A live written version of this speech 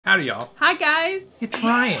Howdy y'all. Hi guys. It's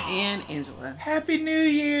Ryan. And Angela. Happy New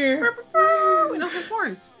Year. We don't have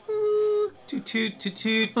horns. Toot toot toot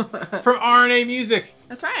toot. From RNA Music.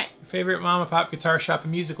 That's right. Favorite mom and pop guitar shop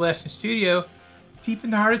and music lesson studio deep in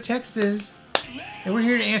the heart of Texas. And we're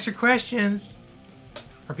here to answer questions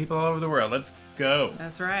from people all over the world. Let's go.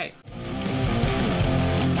 That's right.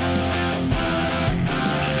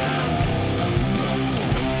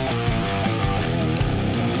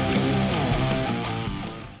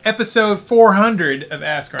 Episode 400 of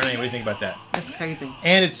Ask RNA. What do you think about that? That's crazy.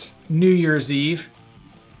 And it's New Year's Eve.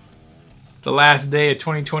 The last day of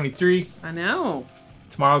 2023. I know.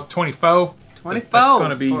 Tomorrow's 24. 24. That's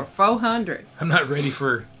gonna be for 400. I'm not ready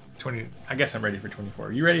for 20. I guess I'm ready for 24.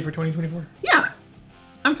 Are you ready for 2024? Yeah.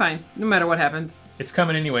 I'm fine. No matter what happens. It's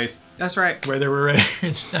coming anyways. That's right. Whether we're ready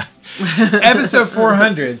or not. Episode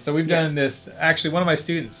 400. So we've done this. Actually, one of my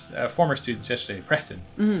students, former students yesterday, Preston,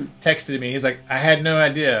 texted me. He's like, I had no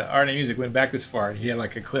idea RNA Music went back this far. He had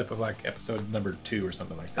like a clip of like episode number 2 or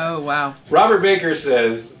something like that. Oh, wow. Robert Baker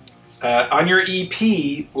says, on your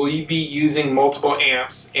EP, will you be using multiple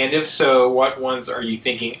amps? And if so, what ones are you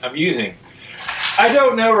thinking of using? I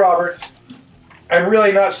don't know, Robert. I'm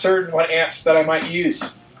really not certain what amps that I might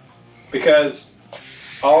use, because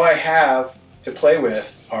all I have to play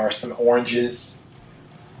with are some oranges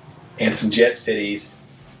and some Jet Cities.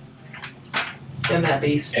 And that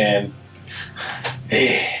beast. And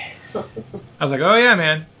I was like, oh yeah,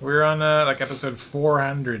 man, we're on like episode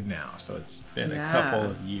 400 now, so it's been a couple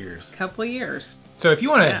of years. Couple years. So if you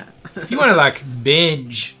want to, if you want to like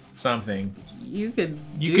binge something, you could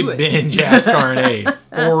binge Ask RNA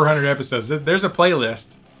 400 episodes. There's a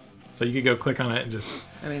playlist, so you could go click on it and just.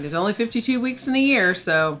 I mean, there's only 52 weeks in a year,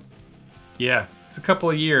 so. Yeah, it's a couple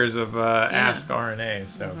of years of Ask RNA.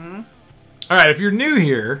 So, all right, if you're new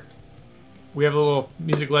here, we have a little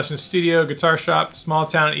music lesson studio, guitar shop, small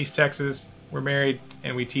town in East Texas. We're married,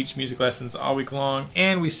 and we teach music lessons all week long,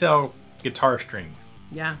 and we sell guitar strings.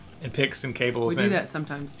 Yeah. And picks and cables. We do that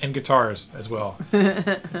sometimes. And guitars as well.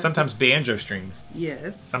 And sometimes banjo strings.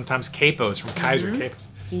 Yes. Sometimes capos from Kaiser Capos.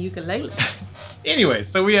 Ukuleles. Anyway,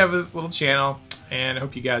 so we have this little channel, and I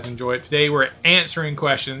hope you guys enjoy it. Today we're answering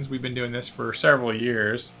questions. We've been doing this for several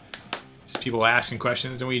years. Just people asking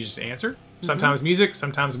questions, and we just answer. Sometimes music,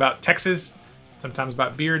 sometimes about Texas, sometimes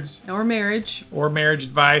about beards. Or marriage. Or marriage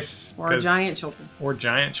advice. Or giant children. Or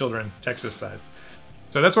giant children, Texas size.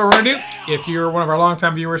 So that's what we're gonna do. If you're one of our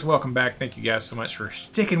longtime viewers, welcome back. Thank you guys so much for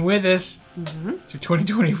sticking with us through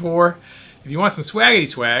 2024. If you want some swaggity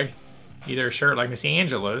swag, either a shirt like Miss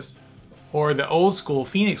Angela's or the old school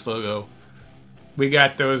Phoenix logo, we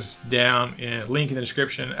got those down in a link in the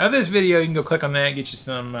description of this video. You can go click on that, get you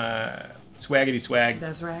some swaggity swag.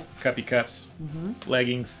 That's right. Cuppy cups,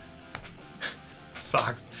 leggings,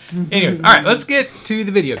 socks. Anyways, all right, let's get to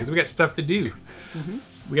the video because we got stuff to do.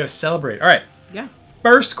 We got to celebrate. All right. Yeah.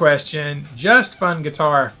 First question, Just Fun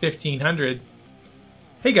Guitar 1500.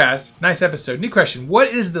 Hey guys, nice episode. New question, what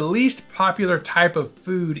is the least popular type of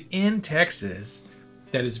food in Texas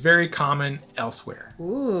that is very common elsewhere?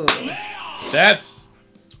 Ooh. That's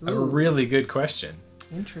a really good question.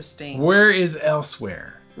 Interesting. Where is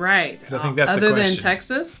elsewhere? Right. Because I think that's the question. question. Other than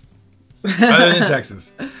Texas? Other than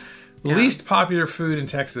Texas. Least popular food in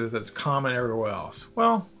Texas that's common everywhere else.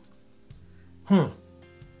 Well,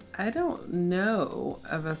 I don't know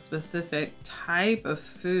of a specific type of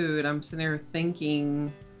food. I'm sitting here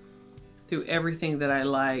thinking through everything that I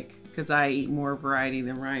like, because I eat more variety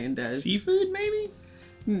than Ryan does. Seafood, maybe?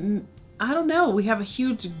 I don't know. We have a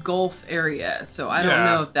huge Gulf area, so I don't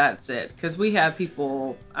know if that's it. Because we have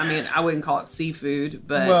people, I mean, I wouldn't call it seafood,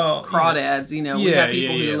 but crawdads, you know. We have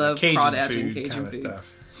people who love crawdads and Cajun food. Stuff.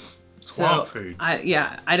 Swamp food.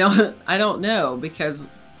 I don't know, because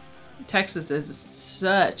Texas is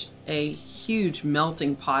such a huge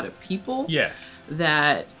melting pot of people. Yes.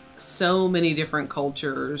 That so many different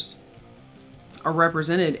cultures are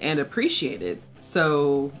represented and appreciated.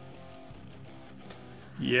 So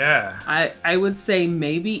yeah, I would say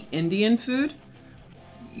maybe Indian food.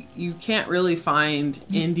 You can't really find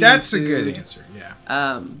Indian food. That's a good answer,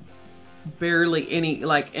 yeah. Barely any,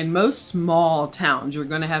 like in most small towns, you're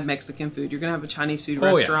going to have Mexican food. You're going to have a Chinese food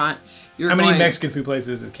restaurant. Yeah. How many Mexican food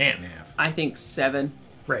places does Canton have? I think 7.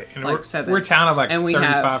 Right. And like 7. We're a town of like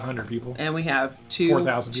 3,500 people. And we have 2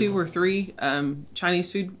 or 3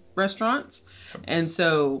 Chinese food restaurants. And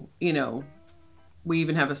so, you know, we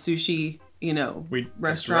even have a sushi, you know,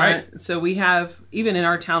 restaurant. Right. So we have, even in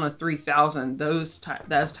our town of 3,000, those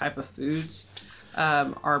type of foods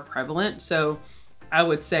are prevalent. So I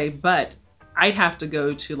would say, but I'd have to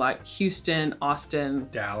go to like Houston, Austin,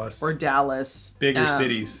 Dallas, or Dallas, bigger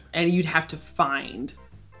cities, and you'd have to find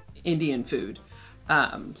Indian food.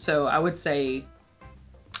 So I would say...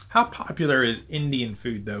 How popular is Indian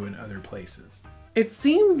food, though, in other places? It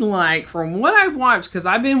seems like, from what I've watched, because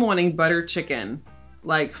I've been wanting butter chicken,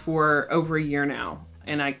 like, for over a year now.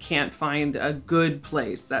 And I can't find a good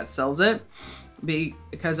place that sells it.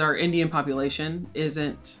 Because our Indian population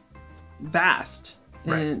isn't vast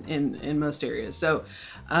in most areas. So,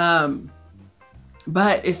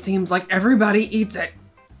 but it seems like everybody eats it.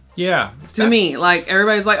 Yeah. To me, like,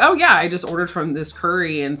 everybody's like, oh yeah, I just ordered from this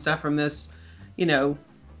curry and stuff from this, you know,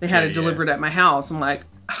 they had it delivered at my house. I'm like,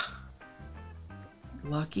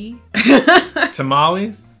 lucky.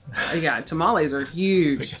 Tamales? Yeah, tamales are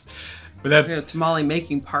huge. But that's tamale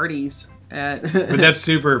making parties. But that's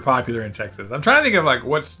super popular in Texas. I'm trying to think of like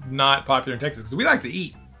what's not popular in Texas because we like to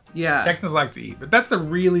eat. Yeah. Texans like to eat, but that's a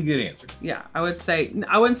really good answer. Yeah, I wouldn't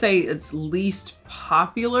say it's least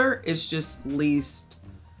popular. It's just least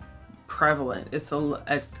prevalent. It's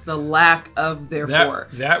the lack of therefore.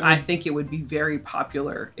 I think it would be very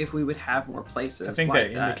popular if we would have more places. I think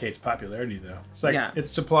like that indicates popularity though. It's like it's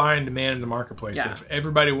supply and demand in the marketplace. Yeah. If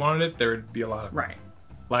everybody wanted it, there would be a lot of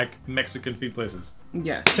like Mexican food places.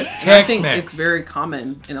 Yes. Tex-Mex. I think it's very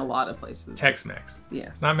common in a lot of places. Tex-Mex.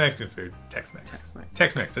 Yes. Not Mexican food. Tex-Mex. Tex-Mex.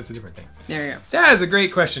 Tex-Mex. That's a different thing. There you go. That is a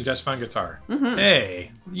great question, Just Fun Guitar.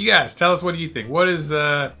 Hey, you guys, tell us what do you think? What is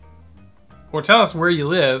or tell us where you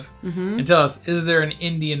live, and tell us, is there an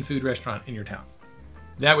Indian food restaurant in your town?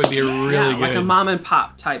 That would be a really good... like a mom and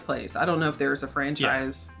pop type place. I don't know if there's a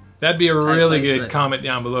franchise. Yeah. That'd be a really good comment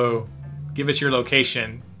down below. Give us your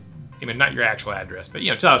location. I mean, not your actual address, but, you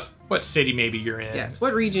know, tell us what city maybe you're in. Yes,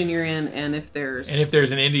 what region you're in, and if there's... And if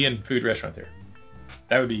there's an Indian food restaurant there.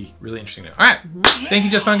 That would be really interesting to know. All right. Thank you,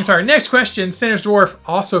 Just Fun Guitar. Next question, Sinner's Dwarf,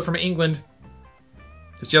 also from England.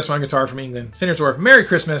 It's Just Fun Guitar from England. Sinner's Dwarf, Merry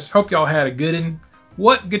Christmas. Hope y'all had a good one.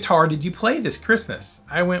 What guitar did you play this Christmas?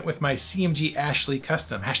 I went with my CMG Ashley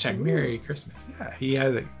Custom. # Merry Christmas. Yeah, he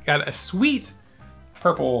has got a sweet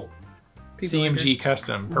purple CMG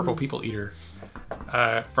Custom, purple People Eater.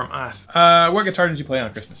 From us. What guitar did you play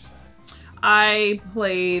on Christmas? I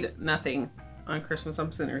played nothing on Christmas.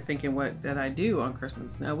 I'm sitting there thinking, what did I do on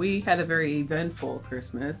Christmas? Now, we had a very eventful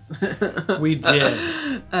Christmas. We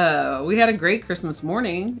did. We had a great Christmas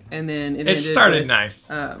morning, and then it started nice.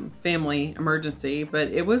 Family emergency, but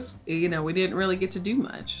it was, you know, we didn't really get to do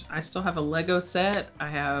much. I still have a Lego set. I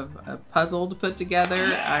have a puzzle to put together.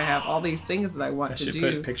 I have all these things that I want to do.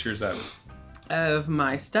 I should put pictures of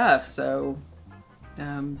my stuff, so...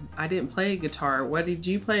 I didn't play guitar. What did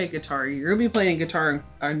you play a guitar? You're gonna be playing guitar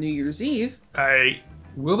on New Year's Eve. I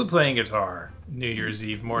will be playing guitar New Year's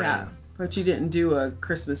Eve morning. Yeah, but you didn't do a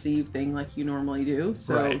Christmas Eve thing like you normally do,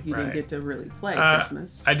 so you didn't get to really play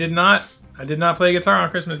Christmas. I did not play guitar on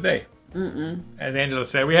Christmas Day. As Angela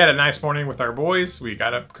said, we had a nice morning with our boys. We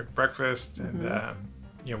got up, cooked breakfast, and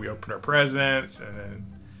you know, we opened our presents and then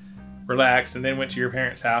relaxed, and then went to your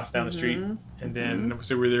parents' house down the street, and then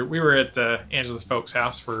so we were at Angela's folks'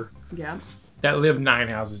 house for that lived 9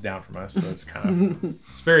 houses down from us, so it's kind of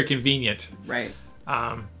it's very convenient, right?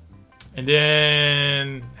 And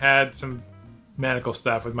then had some medical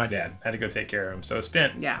stuff with my dad. Had to go take care of him, so I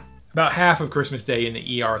spent about half of Christmas Day in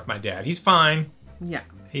the ER with my dad. He's fine. Yeah,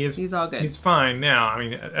 he's all good. He's fine now. I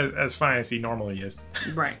mean, as fine as he normally is.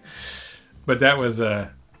 Right. But that was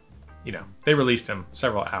you know, they released him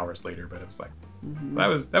several hours later, but it was like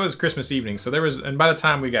that was Christmas evening. So there was, and by the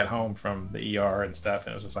time we got home from the ER and stuff,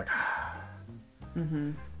 and it was just like, I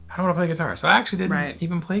don't want to play guitar. So I actually didn't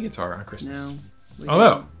even play guitar on Christmas. No.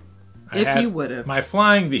 Although, if you would have, my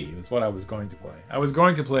Flying V was what I was going to play. I was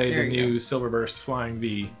going to play the new Silverburst Flying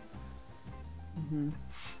V.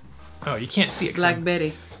 Oh, you can't see it. Black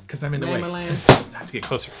Betty. Because I'm in the way. I have to get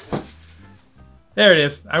closer. There it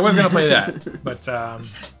is. I was going to play that, but...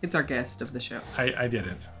 it's our guest of the show. I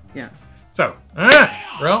didn't. Yeah. So,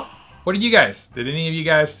 well, what did you guys? Did any of you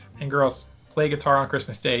guys and girls play guitar on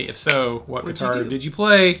Christmas Day? If so, what guitar did you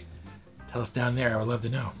play? Tell us down there. I would love to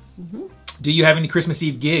know. Do you have any Christmas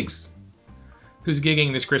Eve gigs? Who's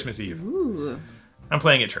gigging this Christmas Eve? Ooh. I'm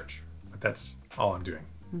playing at church, but that's all I'm doing.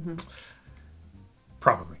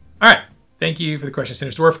 Probably. All right. Thank you for the question,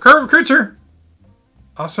 Sinner's Dwarf. Curve Recruiter.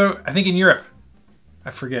 Also, I think in Europe. I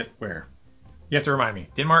forget where. You have to remind me.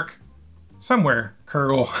 Denmark? Somewhere.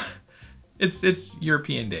 Kurgle. It's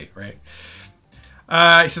European Day, right?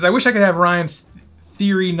 He says, I wish I could have Ryan's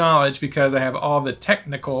theory knowledge because I have all the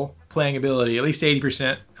technical playing ability, at least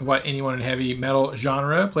 80% of what anyone in heavy metal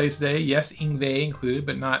genre plays today. Yes, Yngwie included,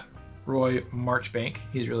 but not Roy Marchbank.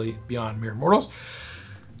 He's really beyond mere mortals.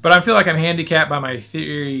 But I feel like I'm handicapped by my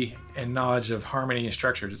theory and knowledge of harmony and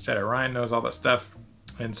structures, etc. Ryan knows all that stuff,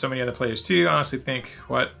 and so many other players too. I honestly think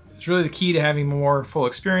what It's really the key to having more full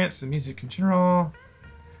experience in music in general. All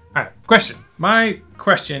right, question. My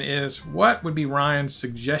question is, what would be Ryan's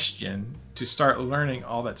suggestion to start learning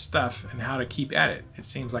all that stuff and how to keep at it? It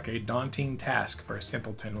seems like a daunting task for a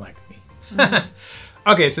simpleton like me.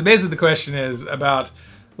 Mm-hmm. Okay, so basically the question is about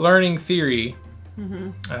learning theory,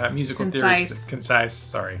 musical theory. Concise,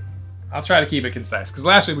 sorry. I'll try to keep it concise, because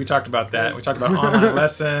last week we talked about that. We talked about online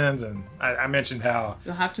lessons, and I mentioned how...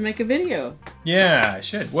 You'll have to make a video. Yeah, I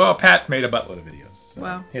should. Well, Pat's made a buttload of videos. So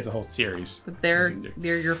wow. He has a whole series. But they're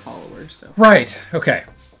your followers, so... Right, okay.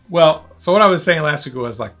 Well, so what I was saying last week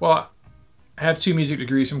was like, well, I have 2 music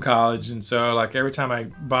degrees from college, and so like every time I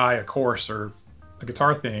buy a course or a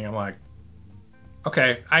guitar thing, I'm like,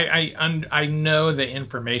 okay, I know the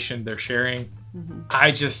information they're sharing.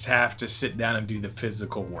 I just have to sit down and do the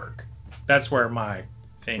physical work. That's where my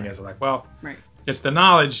thing is. Like, well, it's the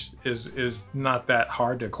knowledge is not that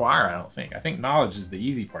hard to acquire, I don't think. I think knowledge is the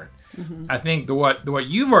easy part. I think what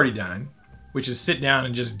you've already done, which is sit down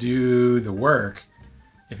and just do the work,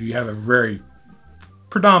 if you have a very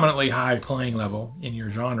predominantly high playing level in your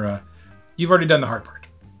genre, you've already done the hard part,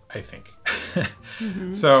 I think.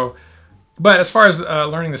 So, but as far as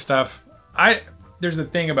learning the stuff, there's a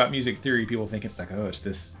thing about music theory. People think it's like, oh, it's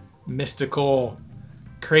this mystical,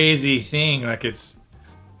 crazy thing. Like it's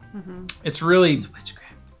really, it's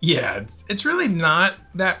witchcraft. Yeah, it's really not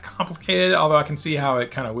that complicated. Although I can see how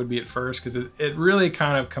it kind of would be at first, because it really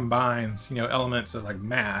kind of combines, you know, elements of like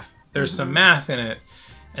math. There's some math in it,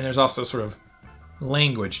 and there's also sort of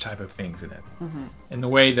language type of things in it, and the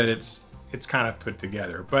way that it's kind of put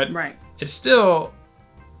together. But it's still,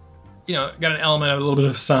 you know, got an element of a little bit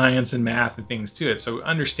of science and math and things to it. So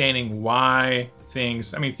understanding why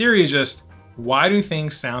things, I mean, theory is just, why do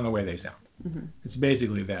things sound the way they sound? It's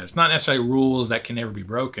basically that. It's not necessarily rules that can never be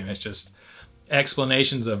broken. It's just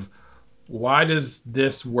explanations of why does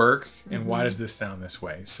this work and why does this sound this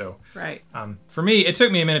way? So for me, it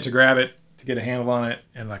took me a minute to grab it, to get a handle on it.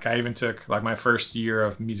 And like, I even took like my first year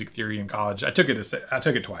of music theory in college. I took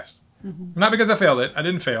it twice. Not because I failed it. I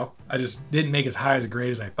didn't fail. I just didn't make as high as a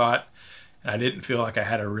grade as I thought. And I didn't feel like I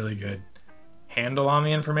had a really good handle on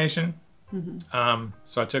the information.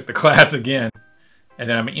 So I took the class again, and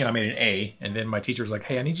then I made an A. And then my teacher was like,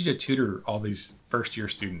 "Hey, I need you to tutor all these first-year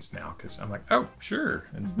students now," because I'm like, "Oh, sure."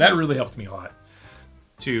 And that really helped me a lot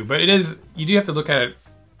too. But you do have to look at it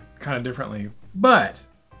kind of differently. But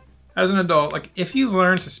as an adult, like if you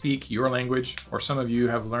learn to speak your language, or some of you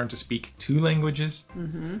have learned to speak 2 languages,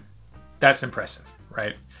 that's impressive,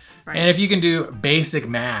 right? And if you can do basic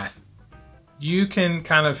math, you can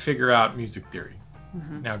kind of figure out music theory.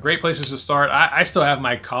 Now, great places to start. I still have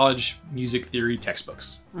my college music theory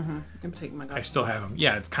textbooks. I'm taking my I still have them.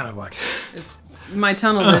 Yeah, it's kind of like... It's my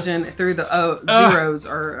tunnel vision through the zeros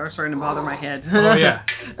are starting to bother my head. Oh, yeah.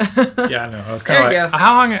 Yeah, I know. I was kind of like,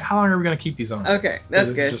 how long are we going to keep these on? Okay,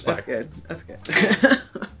 that's good. That's good. That's good.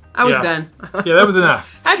 I was done. Yeah, that was enough.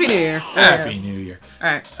 Happy New Year. Happy New Year.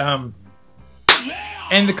 All right.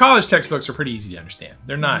 And the college textbooks are pretty easy to understand.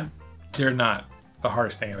 They're not the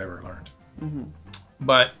hardest thing I've ever learned.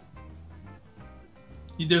 But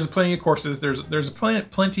there's plenty of courses. There's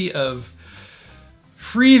plenty of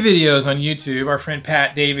free videos on YouTube. Our friend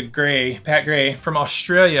Pat Gray from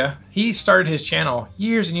Australia, he started his channel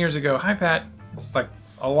years and years ago. Hi, Pat. It's like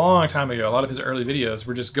a long time ago. A lot of his early videos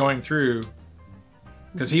were just going through,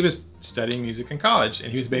 because he was studying music in college,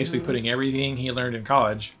 and he was basically putting everything he learned in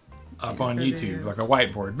college up on YouTube, like a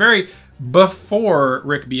whiteboard. Very before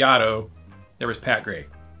Rick Beato, there was Pat Gray,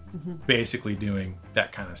 basically doing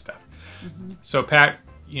that kind of stuff. So Pat,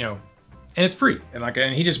 you know, and it's free,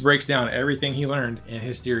 and he just breaks down everything he learned in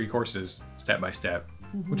his theory courses step by step,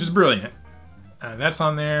 which is brilliant. That's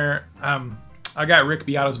on there. I got Rick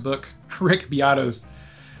Beato's book. Rick Beato's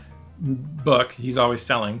book he's always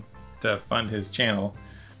selling to fund his channel.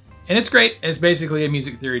 And it's great. It's basically a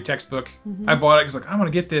music theory textbook. I bought it because like, I want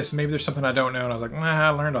to get this. Maybe there's something I don't know. And I was like, nah, I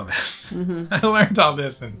learned all this. I learned all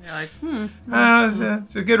this. And you're like,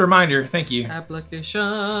 it's a good reminder. Thank you.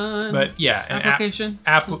 Application. But yeah. Application.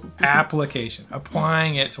 Application.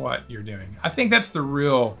 Applying it to what you're doing. I think that's the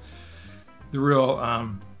real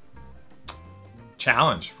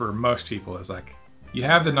challenge for most people, is like, you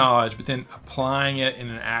have the knowledge, but then applying it in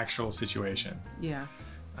an actual situation. Yeah.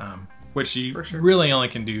 Which you really only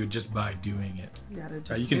can do just by doing it.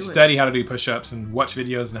 You can study how to do push-ups and watch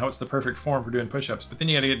videos and what's the perfect form for doing push-ups, but then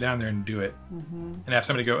you got to get down there and do it. And have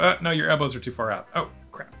somebody go, oh, no, your elbows are too far out. Oh,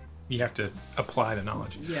 crap. You have to apply the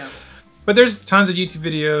knowledge. Yeah. But there's tons of YouTube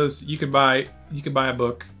videos. You could buy a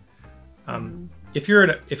book. If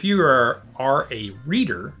you are a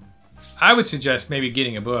reader, I would suggest maybe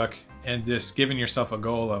getting a book and just giving yourself a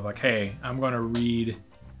goal of like, hey, I'm going to read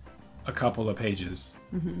a couple of pages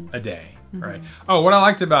a day, right? Oh, what I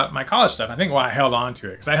liked about my college stuff, I think why I held on to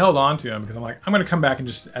it, because I held on to them because I'm like, I'm going to come back and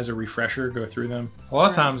just as a refresher go through them. A lot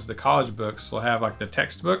of times the college books will have like the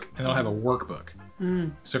textbook and they'll have a workbook.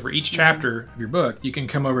 So for each chapter of your book, you can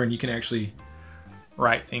come over and you can actually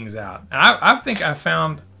write things out. And I think I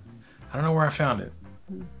found, I don't know where I found it,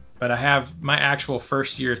 but I have my actual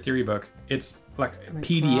first year theory book. It's like a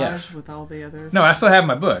PDF. With all the others? No, I still have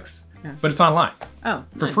my books, but it's online. Oh,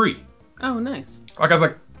 for free. Oh, nice. Like I was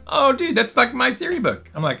like, oh dude, that's like my theory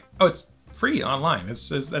book. I'm like, oh, it's free online.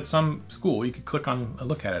 It's at some school. You could click on and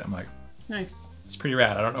look at it. I'm like, nice. It's pretty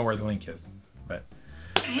rad. I don't know where the link is, but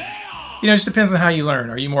you know, it just depends on how you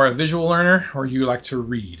learn. Are you more a visual learner or you like to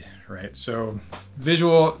read, right? So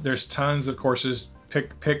visual, there's tons of courses.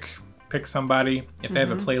 Pick somebody. If they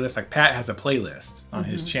have a playlist, like Pat has a playlist on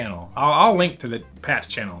his channel. I'll link to the Pat's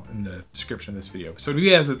channel in the description of this video. So he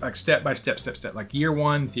has it like step by step, like year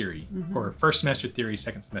one theory or first semester theory,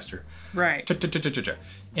 second semester. Right. In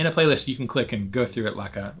a playlist, you can click and go through it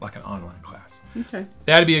like an online class. Okay.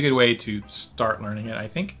 That'd be a good way to start learning it, I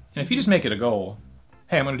think. And if you just make it a goal,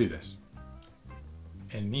 hey, I'm going to do this.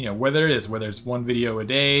 And you know, whether it's one video a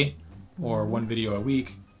day or one video a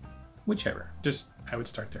week, whichever. Just I would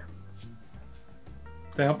start there.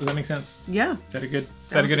 Does that make sense? Yeah. Is that a good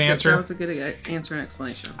answer? That was a good answer and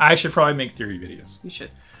explanation. I should probably make theory videos. You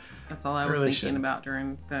should. That's all I was thinking about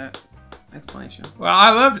during the explanation. Well,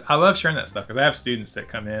 I love sharing that stuff because I have students that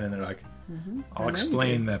come in and they're like, I'll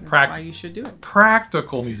explain the why you should do it.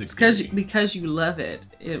 Practical music theory. Because you love it.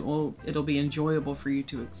 It'll be enjoyable for you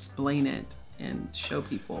to explain it and show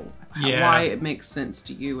people why it makes sense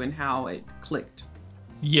to you and how it clicked.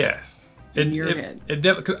 Yes. In your head.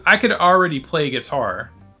 Cause I could already play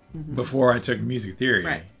guitar before I took music theory.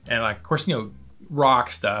 Right. And like, of course, you know,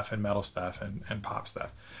 rock stuff and metal stuff and pop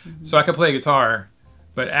stuff. So I could play guitar,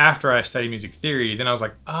 but after I studied music theory, then I was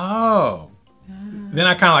like, oh. Then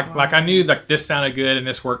I kind of like I knew like this sounded good and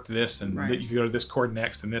this worked this and that you could go to this chord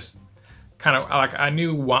next and this kind of like I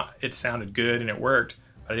knew why it sounded good and it worked,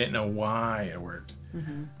 but I didn't know why it worked.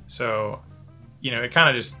 So, you know, it kind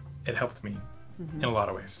of just, it helped me in a lot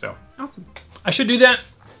of ways. So awesome. I should do that.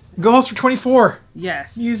 Goals for 24.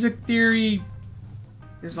 Yes. Music theory.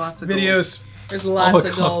 There's lots of videos. Goals. There's lots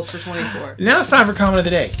of goals for 24. Now it's time for comment of the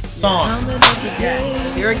day. Song.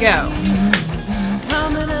 Yes. Here we go.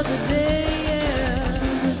 Comment of the day,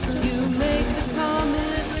 yeah. You make the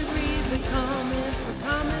comment, we read the comment, the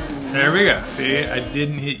comment. There we go. See, I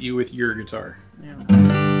didn't hit you with your guitar.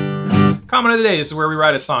 Yeah. Comment of the day. This is where we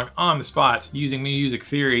write a song on the spot using music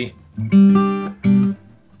theory.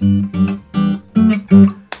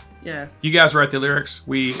 Yes. You guys write the lyrics.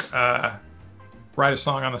 We write a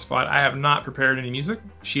song on the spot. I have not prepared any music.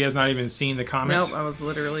 She has not even seen the comment. Nope, I was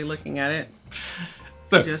literally looking at it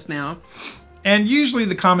so, just now. And usually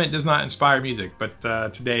the comment does not inspire music, but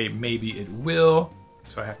today maybe it will.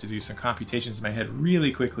 So I have to do some computations in my head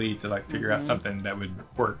really quickly to like figure out something that would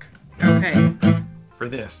work for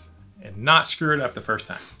this and not screw it up the first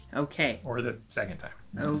time. Okay. Or the second time.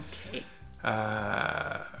 Okay.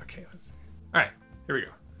 Okay, let's see. All right, here we go.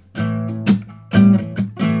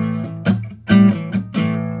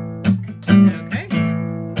 Okay.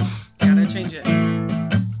 Gotta change it.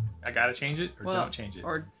 I gotta change it or don't change it?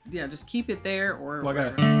 Or, yeah, just keep it there or well,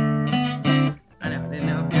 whatever. I know, I didn't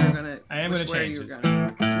know if you were gonna... I am gonna change it.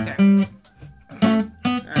 Okay.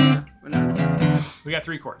 We got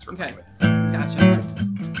 3 chords we're playing with. Gotcha.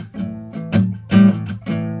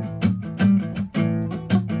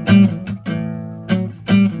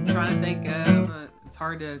 I'm trying to think of... it's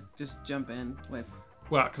hard to just jump in with...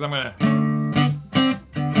 Well, because I'm gonna...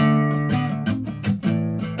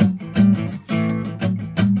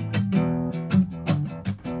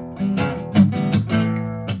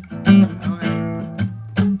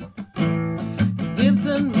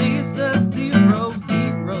 Gibson Mesa 0,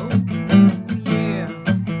 0. Yeah.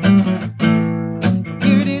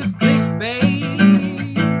 Here it is,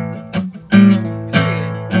 clickbait.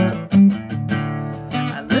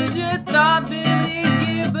 I legit thought Billy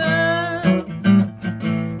Gibbons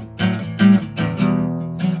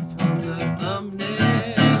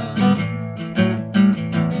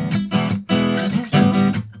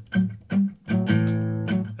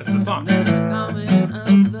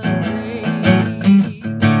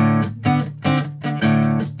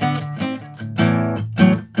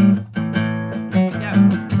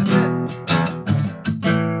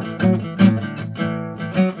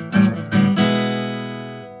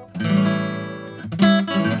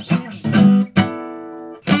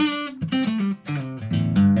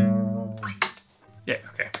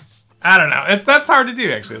I don't know. That's hard to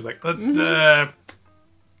do, actually. I was like, let's,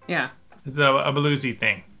 yeah. It's a bluesy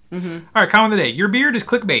thing. All right, comment of the day. Your beard is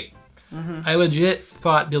clickbait. I legit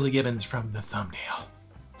thought Billy Gibbons from the thumbnail.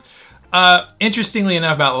 Interestingly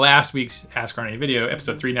enough, about last week's Ask RNA video,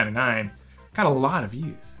 episode 399, got a lot of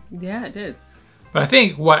views. Yeah, it did. But I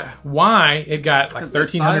think why it got like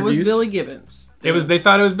 1,300 views. It was Billy Gibbons. They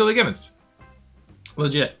thought it was Billy Gibbons.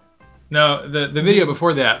 Legit. No, the video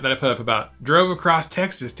before that I put up about drove across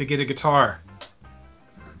Texas to get a guitar.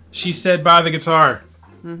 She said buy the guitar.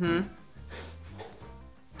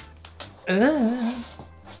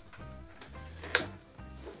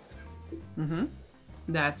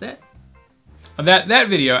 That's it. That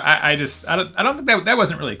video, I don't think that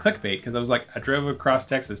wasn't really clickbait, because I was like, I drove across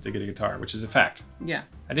Texas to get a guitar, which is a fact. Yeah.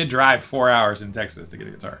 I did drive 4 hours in Texas to get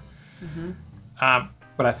a guitar.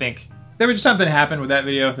 But I think there was just something happened with that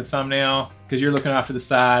video with the thumbnail, because you're looking off to the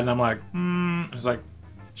side, and I'm like, I was like,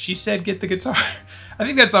 she said get the guitar. I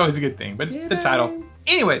think that's always a good thing, but the title.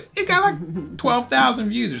 Anyways, it got like 12,000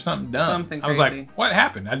 views or something dumb. Something crazy. I was like, what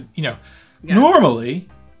happened? Normally,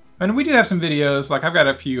 and we do have some videos, like I've got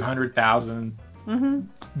a few 100,000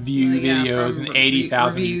 view videos and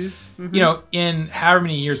 80,000 views. In however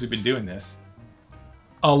many years we've been doing this.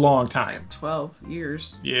 A long time. 12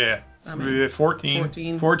 years. Yeah. I mean,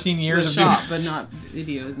 14 years of shop, but not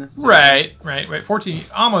videos necessarily. Right.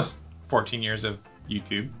 Almost 14 years of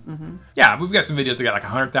YouTube. Yeah, we've got some videos that got like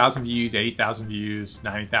 100,000 views, 80,000 views,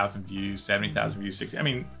 90,000 views, 70,000 views, 60. I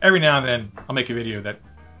mean, every now and then I'll make a video that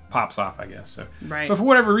pops off, I guess. So, right. But for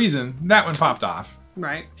whatever reason, that one popped off.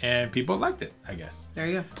 Right. And people liked it, I guess. There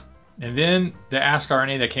you go. And then the Ask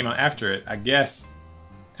RNA that came out after it, I guess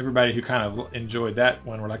everybody who kind of enjoyed that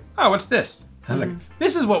one were like, oh, what's this? I was like,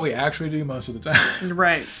 this is what we actually do most of the time.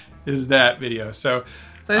 Right. Is that video. So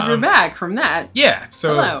if you're back from that. Yeah.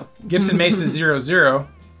 So hello. Gibson Mesa 00,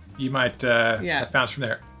 you might have found from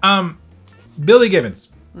there. Billy Gibbons.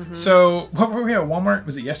 So what were we at Walmart?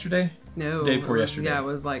 Was it yesterday? No. The day before yesterday. Yeah, it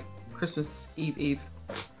was like Christmas Eve.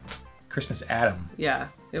 Christmas Adam. Yeah,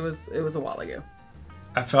 it was a while ago.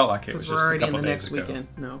 I felt like it was just a couple days ago. We're already in the next weekend.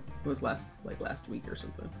 No, it was last week or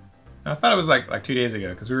something. I thought it was like 2 days ago,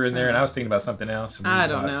 because we were in there and I was thinking about something else. I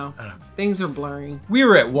don't know. Things are blurring. We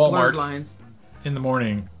were at Walmart in the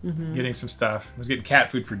morning getting some stuff. I was getting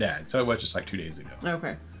cat food for Dad, so it was just like 2 days ago.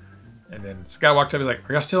 Okay. And then this guy walked up, he's like,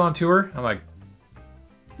 are y'all still on tour? I'm like,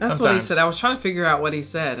 that's what he said. I was trying to figure out what he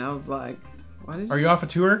said. I was like, what did Are you off a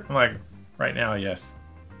tour? I'm like, right now, yes.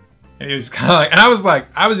 And he was kind of like, and I was like,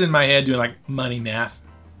 I was in my head doing like money math.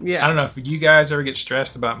 Yeah. I don't know if you guys ever get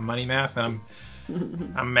stressed about money math, and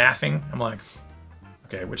I'm mathing. I'm like,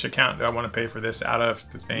 okay, which account do I want to pay for this out of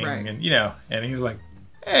the thing? Right. And and he was like,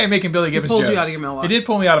 hey, making Billy Gibbons jokes. He pulled you out of your mailbox. He did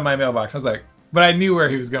pull me out of my mailbox. I was like, but I knew where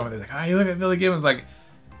he was going. He's like, oh, you look at Billy Gibbons, like,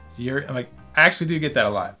 I'm like, I actually do get that a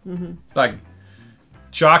lot. Like,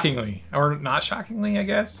 shockingly, or not shockingly, I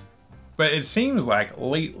guess. But it seems like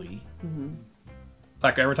lately,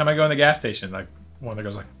 like every time I go in the gas station, like one of the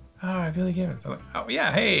girls like, oh, Billy Gibbons. I'm like, oh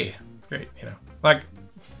yeah, hey, it's great, Like,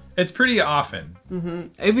 it's pretty often.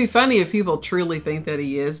 It'd be funny if people truly think that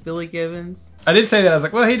he is Billy Gibbons. I did say that. I was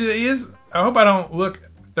like, well, he is. I hope I don't look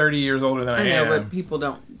 30 years older than I am. I know, but people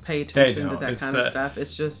don't pay attention to that kind of stuff.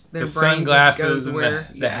 It's just their the brain sunglasses just goes and where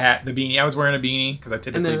the hat, the beanie. I was wearing a beanie because I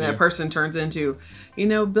typically and then that person turns into,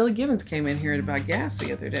 Billy Gibbons came in here to buy gas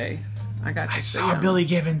the other day. I saw Billy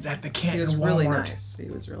Gibbons at the Canton. He was Walmart. really nice. He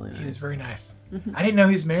was really nice. He was very nice. I didn't know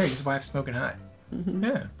he was married. His wife's smoking hot.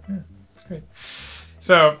 Yeah, it's great.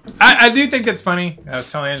 So I do think that's funny. I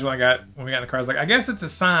was telling Angela when we got in the car, I was like, I guess it's a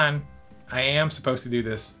sign I am supposed to do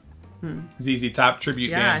this ZZ Top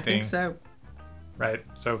tribute band thing. Yeah, I think so. Right.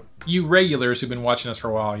 So you regulars who've been watching us for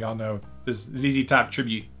a while, y'all know this ZZ Top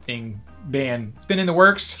tribute band. It's been in the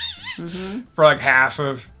works for like half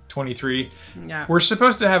of 23. Yeah. We're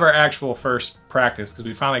supposed to have our actual first practice because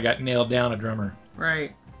we finally got nailed down a drummer.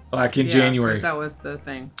 Right. Like in January. That was the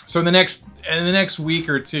thing. So in the next week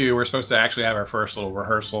or two, we're supposed to actually have our first little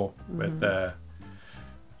rehearsal with the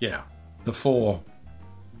full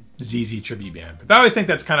ZZ tribute band. But I always think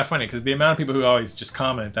that's kind of funny because the amount of people who always just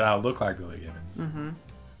comment that I look like Billy Gibbons.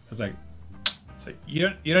 It's like you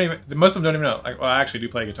don't even. Most of them don't even know. Like, well, I actually do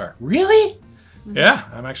play guitar. Really? Yeah,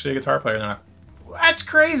 I'm actually a guitar player. And they're like, that's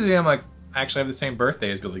crazy. I'm like, I actually have the same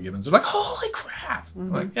birthday as Billy Gibbons. They're like, holy crap.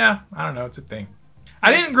 I'm like, yeah, I don't know, it's a thing.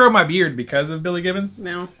 I didn't grow my beard because of Billy Gibbons.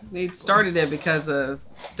 No, they started it because of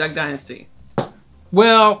Duck Dynasty.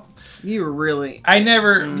 Well, you were really. I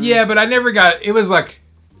never. Yeah, but I never got. It was like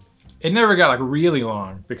it never got like really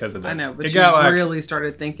long because of that. I know, but it you got, like, really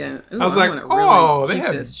started thinking, I was like, really oh, they keep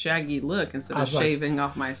have this shaggy look instead of shaving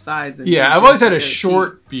off my sides. And yeah, I've always had a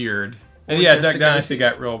short beard. And yeah, Duck Dynasty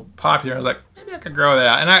got real popular. I was like, maybe I could grow that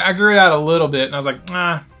out. And I grew it out a little bit, and I was like,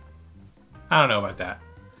 nah, I don't know about that.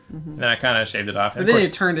 And then I kind of shaved it off. But then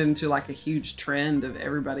it turned into like a huge trend of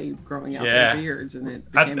everybody growing out their beards, and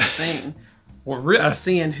it became a thing. Well, I'm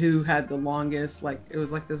seeing who had the longest, like, it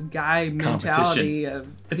was like this guy mentality of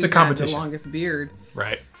it's a competition. Had the longest beard.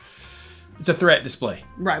 Right. It's a threat display.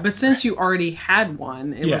 Right, but since you already had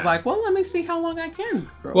one, it was like, well, let me see how long I can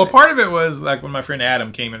grow it. Part of it was like when my friend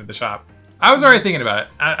Adam came into the shop, I was already thinking about it.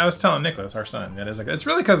 I was telling Nicholas, our son, that it's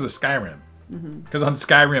really because of Skyrim. Because on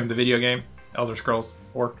Skyrim, the video game, Elder Scrolls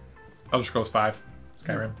 4, Elder Scrolls 5,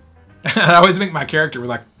 Skyrim. I always make my character with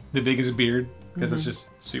like the biggest beard because it's just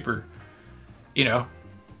super, you know,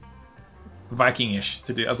 Viking-ish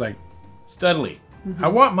to do. I was like, Studley. I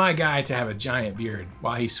want my guy to have a giant beard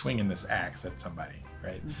while he's swinging this axe at somebody,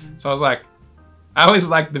 right? So I was like, I always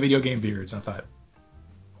liked the video game beards. I thought,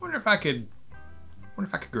 I wonder if I could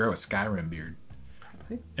grow a Skyrim beard.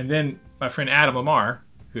 And then my friend Adam Lamar,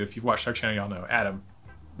 who if you've watched our channel, y'all know Adam,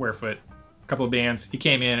 Warefoot, a couple of bands. He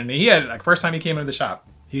came in and he had like first time he came into the shop,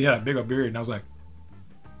 he had a big old beard, and I was like,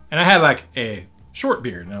 and I had like a short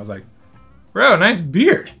beard, and I was like, bro, nice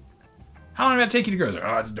beard. How long did that take you to grow? I was like,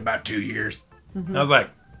 oh, it's about 2 years. And I was like,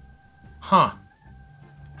 huh,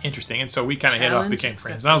 interesting. And so we kind of hit off, became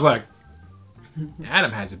friends. And I was like, Adam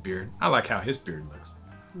has a beard. I like how his beard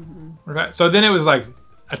looks. So then it was like,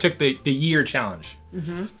 I took the year challenge.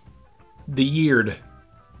 The yeared.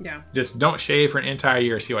 Yeah. Just don't shave for an entire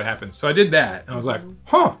year, see what happens. So I did that. And I was like,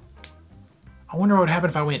 huh, I wonder what would happen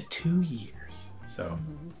if I went 2 years. So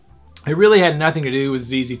it really had nothing to do with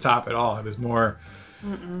ZZ Top at all. It was more,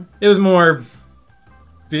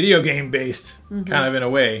 video game based, kind of in a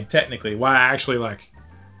way, technically. Why I actually like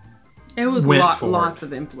it was lots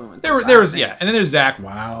of influences. There was and then there's Zach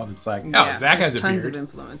Wilde. It's like, oh, Zach has a beard. Tons of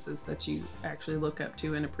influences that you actually look up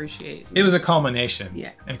to and appreciate. It was a culmination.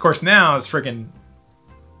 Yeah. And of course now it's freaking,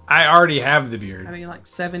 I already have the beard. I mean, like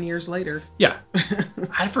 7 years later. Yeah.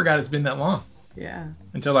 I forgot it's been that long. Yeah.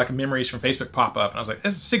 Until like memories from Facebook pop up, and I was like,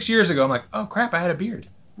 this is 6 years ago. I'm like, oh crap, I had a beard.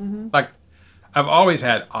 Like, I've always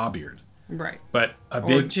had a beard. Right. But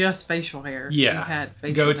or just facial hair. Yeah. You had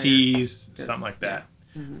facial goatees, something like that.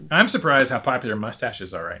 I'm surprised how popular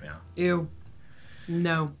mustaches are right now. Ew.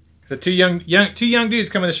 No. The two young dudes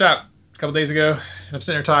come in the shop a couple days ago, and I'm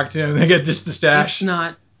sitting there talking to them. They get just the stash. It's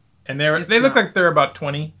not. And they look like they're about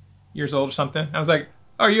 20 years old or something. I was like,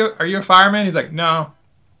 oh, are you a fireman? He's like, no.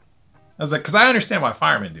 I was like, because I understand why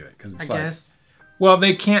firemen do it. Because it's like, well,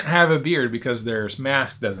 they can't have a beard because their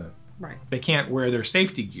mask doesn't. Right. They can't wear their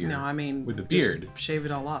safety gear. No, I mean, with the beard. Just shave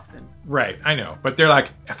it all off then. Right, I know. But they're like,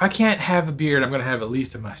 if I can't have a beard, I'm going to have at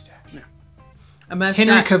least a mustache. No. A mustache,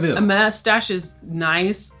 Henry Cavill. A mustache is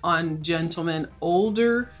nice on gentlemen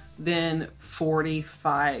older than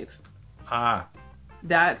 45. Ah.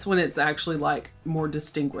 That's when it's actually like more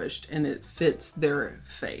distinguished and it fits their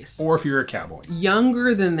face. Or if you're a cowboy.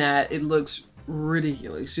 Younger than that, it looks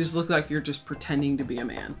ridiculous. You just look like you're just pretending to be a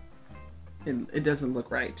man. It doesn't look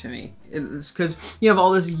right to me. It's because you have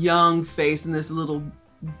all this young face and this little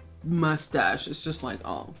mustache. It's just like,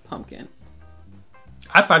 oh, pumpkin.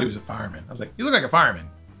 I thought he was a fireman. I was like, you look like a fireman.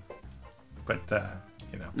 But,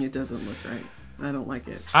 you know. It doesn't look right. I don't like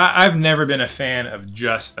it. I've never been a fan of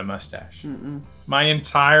just the mustache. My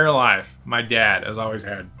entire life, my dad has always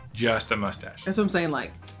had just a mustache. That's what I'm saying,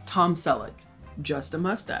 like Tom Selleck, just a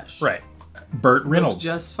mustache. Right. Burt Reynolds.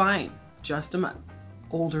 Just fine. Just a mustache.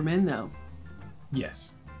 Older men, though.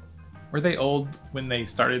 Yes. Were they old when they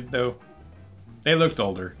started, though? They looked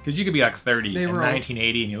older. Because you could be like 30 in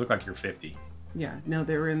 1980 and you look like you're 50. Yeah. No,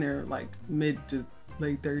 they were in their like mid to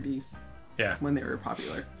late 30s. Yeah. When they were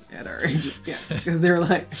popular at our age. Yeah. Because they were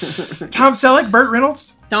like... Tom Selleck? Burt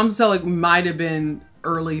Reynolds? Tom Selleck might have been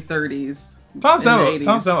early 30s. Tom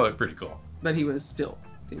Selleck looked pretty cool. But he was still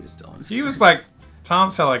in his 30s. He was like...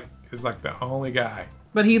 Tom Selleck is like the only guy.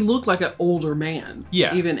 But he looked like an older man.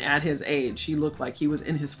 Yeah. Even at his age. He looked like he was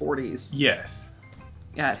in his 40s. Yes.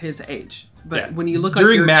 At his age. But when you look like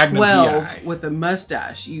you're 12 with a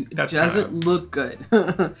mustache, it doesn't look good.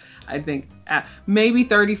 I think maybe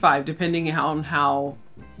 35, depending on how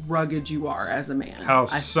rugged you are as a man. How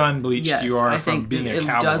sun-bleached you are from being a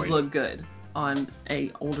cowboy. It does look good on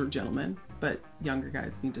a older gentleman, but younger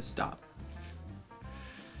guys need to stop.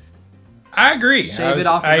 I agree. Shave it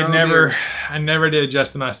off. I never did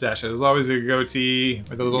just the mustache. It was always a goatee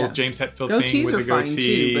with a little James Hetfield thing with a goatee. Goatees are fine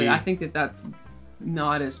too, but I think that's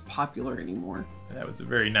not as popular anymore. That was the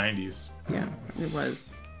very 90s. Yeah, it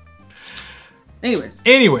was. Anyways.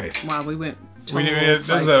 Wow, we went.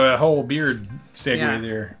 There's a whole beard segue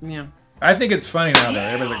there. Yeah. I think it's funny now, though.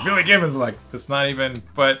 Everybody's like, Billy Gibbons, like, it's not even,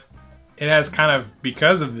 but it has kind of,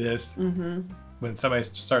 because of this, when somebody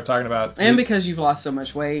starts talking about... And because you've lost so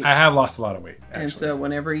much weight. I have lost a lot of weight, actually. And so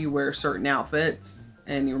whenever you wear certain outfits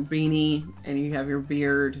and your beanie and you have your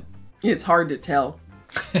beard, it's hard to tell.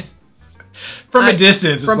 From a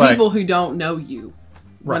distance, from it's people like, who don't know you.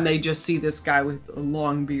 When they just see this guy with a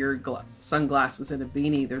long beard, sunglasses, and a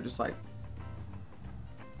beanie, they're just like,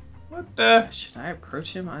 what the? Should I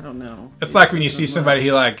approach him? I don't know. It's like when you see somebody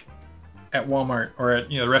who, like, at Walmart or at,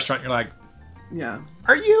 the restaurant, you're like,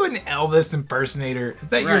 are you an Elvis impersonator? Is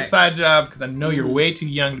that your side job? Because I know you're way too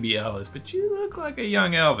young to be Elvis, but you look like a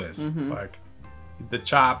young Elvis. Like, the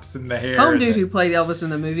chops and the hair. Home dude who played Elvis in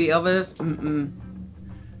the movie Elvis,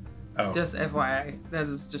 Oh. Just FYI, that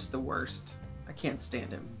is just the worst. I can't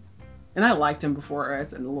stand him. And I liked him before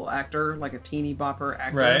as a little actor, like a teeny bopper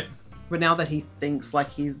actor. Right. But now that he thinks like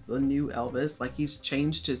he's the new Elvis, like he's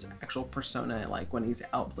changed his actual persona, like when he's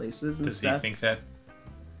out places and stuff. Does he think that?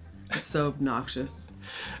 It's so obnoxious.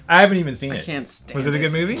 I haven't even seen it. I can't stand it. Was it a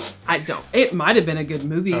good movie? I don't. It might have been a good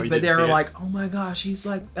movie, but they were like, oh my gosh, he's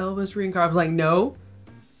like Elvis reincarnated. I was like, no.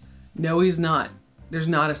 No, he's not. There's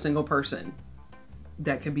not a single person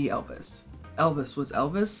that could be Elvis. Elvis was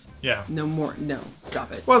Elvis? Yeah. No more. No,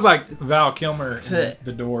 stop it. Well, it's like Val Kilmer in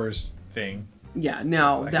the Doors thing. Yeah,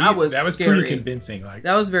 no, like that was scary. Pretty convincing. Like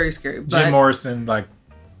that was very scary. Jim Morrison, like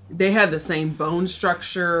they had the same bone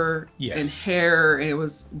structure and hair, and it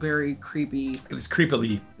was very creepy. It was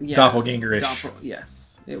creepily doppelgangerish.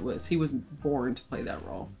 Yes, it was. He was born to play that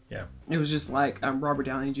role. Yeah. It was just like Robert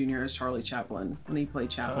Downey Jr. as Charlie Chaplin when he played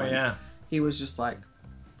Chaplin. Oh yeah. He was just like,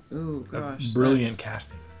 oh gosh, brilliant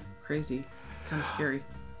casting. Crazy, kind of scary.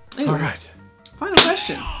 Anyways, all right. Final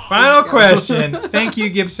question. Final question. Thank you,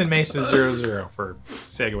 Gibson Mesa 00 for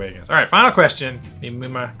segueing us. All right, final question. Need to move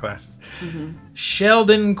my glasses.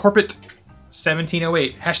 Sheldon Corpet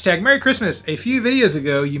 1708. Hashtag Merry Christmas. A few videos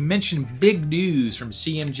ago, you mentioned big news from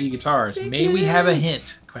CMG Guitars. May we have a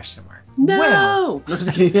hint? Question mark. No.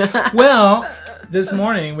 Well, this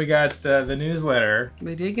morning we got the newsletter.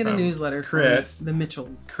 We did get a newsletter Chris, from the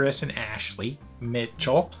Mitchells. Chris and Ashley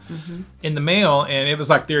Mitchell in the mail, and it was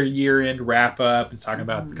like their year-end wrap-up and talking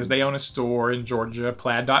about, because they own a store in Georgia,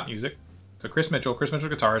 Plaid.music. So Chris Mitchell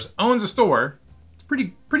Guitars, owns a store. It's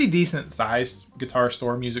pretty decent sized guitar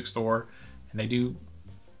store, music store, and they do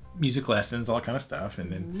music lessons, all that kind of stuff.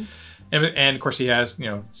 And then and of course he has,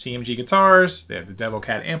 CMG guitars, they have the Devil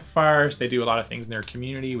Cat amplifiers, they do a lot of things in their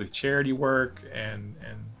community with charity work and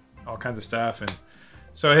all kinds of stuff. And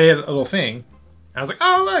so they had a little thing. I was like,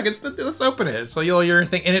 oh look, let's open it. So your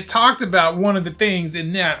thing, and it talked about one of the things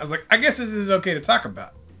in that. I was like, I guess this is okay to talk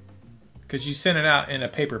about because you sent it out in a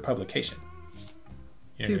paper publication.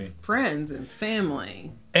 You know what I mean? Friends and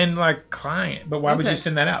family and like client. But why would you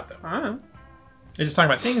send that out though? I don't know. It's just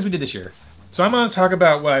talking about things we did this year. So I'm going to talk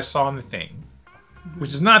about what I saw in the thing,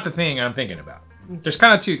 which is not the thing I'm thinking about. There's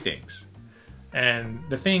kind of two things. And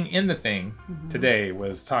the thing in the thing today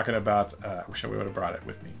was talking about, I wish I would have brought it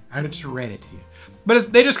with me. I just read it to you.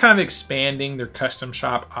 But they're just kind of expanding their custom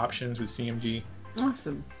shop options with CMG.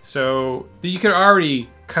 Awesome. So you could already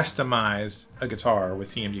customize a guitar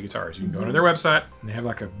with CMG guitars. You can go to their website and they have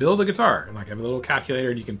like a build a guitar and like have a little calculator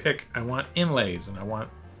and you can pick, I want inlays and I want,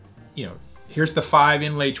 here's the 5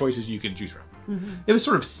 inlay choices you can choose from. It was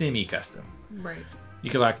sort of semi-custom. Right. You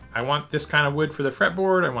could I want this kind of wood for the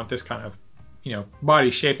fretboard. I want this kind of,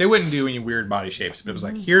 body shape. They wouldn't do any weird body shapes, but it was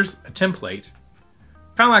like, here's a template.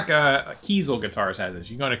 Kind of like a Kiesel Guitars has this.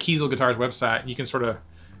 You go on a Kiesel Guitars website and you can sort of,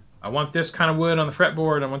 I want this kind of wood on the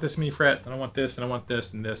fretboard. I want this many frets and I want this and I want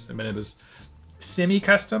this and this. And then it was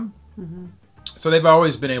semi-custom. So they've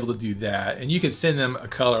always been able to do that. And you could send them a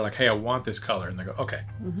color like, hey, I want this color. And they go, okay,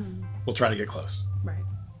 we'll try to get close. Right.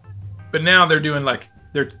 But now they're doing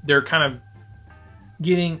they're kind of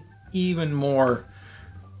getting even more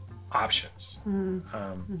options.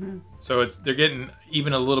 So they're getting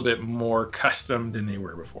even a little bit more custom than they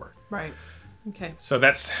were before. Right. Okay. So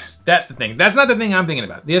that's the thing. That's not the thing I'm thinking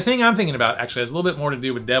about. The thing I'm thinking about actually has a little bit more to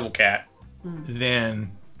do with Devil Cat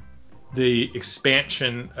than the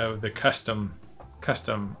expansion of the custom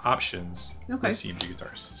options with CMG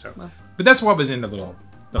guitars. So, but that's what was in the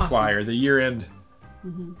flyer, the year-end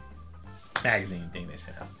magazine thing they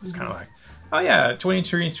sent out. It's kind of like, oh yeah,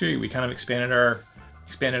 2023 we kind of expanded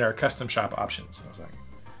our custom shop options. And I was like,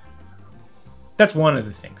 that's one of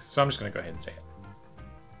the things. So I'm just going to go ahead and say it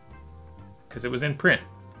because it was in print.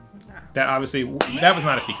 That obviously that was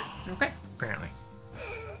not a secret. Okay. Apparently,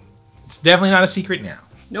 it's definitely not a secret now.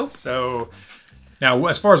 Nope. So Now,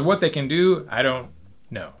 as far as what they can do, I don't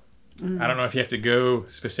know. I don't know if you have to go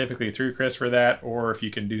specifically through Chris for that, or if you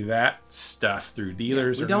can do that stuff through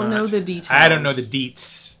dealers or not. We don't know the details. I don't know the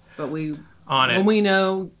deets. But when we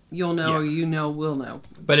know, you'll know, or you know, we'll know.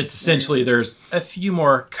 But it's essentially, there's a few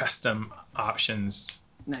more custom options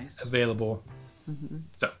available.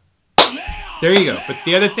 So, there you go. But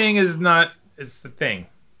the other thing is not, it's the thing.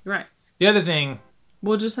 Right. The other thing.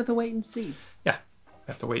 We'll just have to wait and see. Yeah,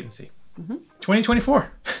 have to wait and see.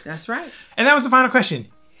 2024. That's right. And that was the final question.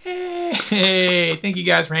 Hey, thank you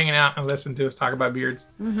guys for hanging out and listening to us talk about beards.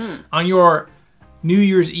 On your New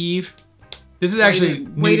Year's Eve, this is actually...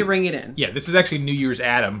 Way to ring it in. Yeah, this is actually New Year's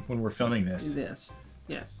Adam when we're filming this.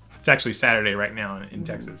 Yes. It's actually Saturday right now in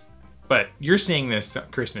Texas. But you're seeing this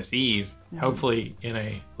Christmas Eve, hopefully in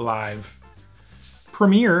a live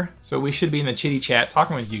premiere. So we should be in the chitty chat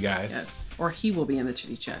talking with you guys. Yes, or he will be in the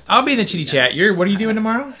chitty chat. I'll be in the chitty chat. What are you doing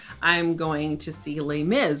tomorrow? I'm going to see Les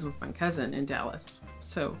Mis with my cousin in Dallas.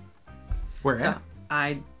 So, where at?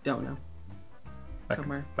 I don't know.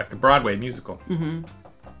 Somewhere. Like the Broadway musical.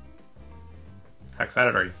 How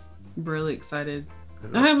excited are you? Really excited.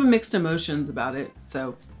 I have mixed emotions about it.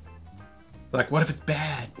 So, like, what if it's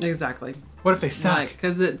bad? Exactly. What if they suck?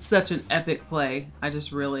 Because it's such an epic play. I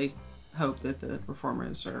just really hope that the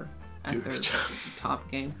performers are at their top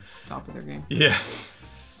of their game. Yeah.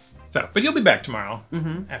 So, but you'll be back tomorrow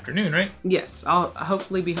afternoon, right? Yes, I'll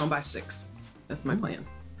hopefully be home by 6. That's my plan.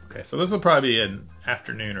 Okay, so this will probably be an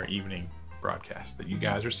afternoon or evening broadcast that you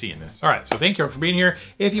guys are seeing this. All right, so thank you for being here.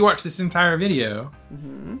 If you watch this entire video,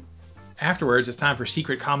 afterwards it's time for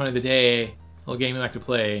Secret Comment of the Day, a little game we like to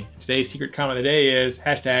play. Today's Secret Comment of the Day is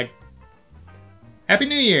hashtag Happy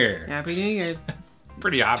New Year. Happy New Year. That's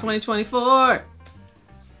pretty obvious. 2024.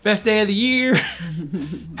 Best day of the year.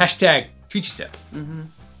 Hashtag treat yourself.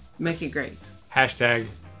 Make it great. Hashtag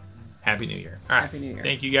Happy New Year. All right. Happy New Year.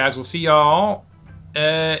 Thank you guys. We'll see y'all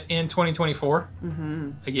in 2024.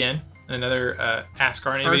 Again, another Ask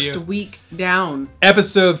RNA video. First week down.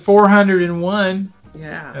 Episode 401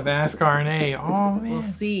 Yeah. of Ask RNA. Oh, man. We'll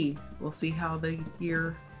see. We'll see how the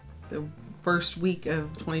first week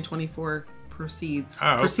of 2024 proceeds.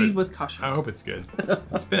 Proceed with caution. I hope it's good.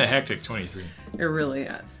 It's been a hectic 23. It really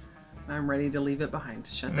is. I'm ready to leave it behind.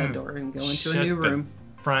 Shut that door and go into a new room.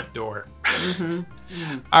 Front door.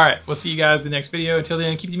 All right, we'll see you guys in the next video. Until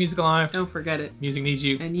then, keep the music alive. Don't forget it. Music needs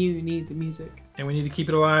you. And you need the music. And we need to keep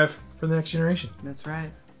it alive for the next generation. That's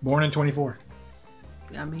right. Born in 24.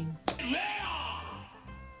 I mean.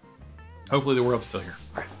 Hopefully the world's still here.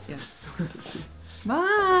 All right. Yes.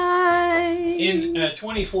 Bye. In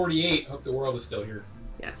 2048, hope the world is still here.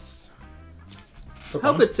 Yes. Hope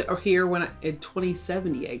Hope it's here in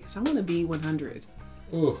 2078 because I want to be 100.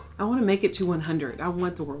 Ooh. I want to make it to 100. I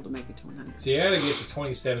want the world to make it to 100. See, I gotta get to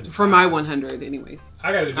 2075. For my 100, anyways.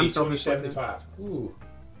 I gotta be 2075. Ooh.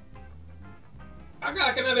 I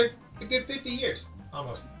got like a good 50 years.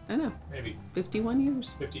 Almost. I know. Maybe. 51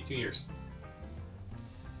 years. 52 years.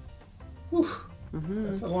 Whew.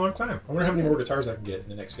 That's a long time. I wonder how many more guitars I can get in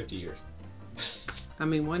the next 50 years. I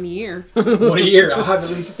mean, 1 year. 1 year. I'll have at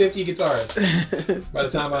least 50 guitars by the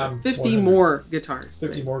time I'm 50 100. more guitars.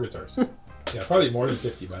 50 more guitars. Yeah, probably more than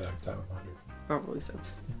 50 by the time I'm 100. Probably so.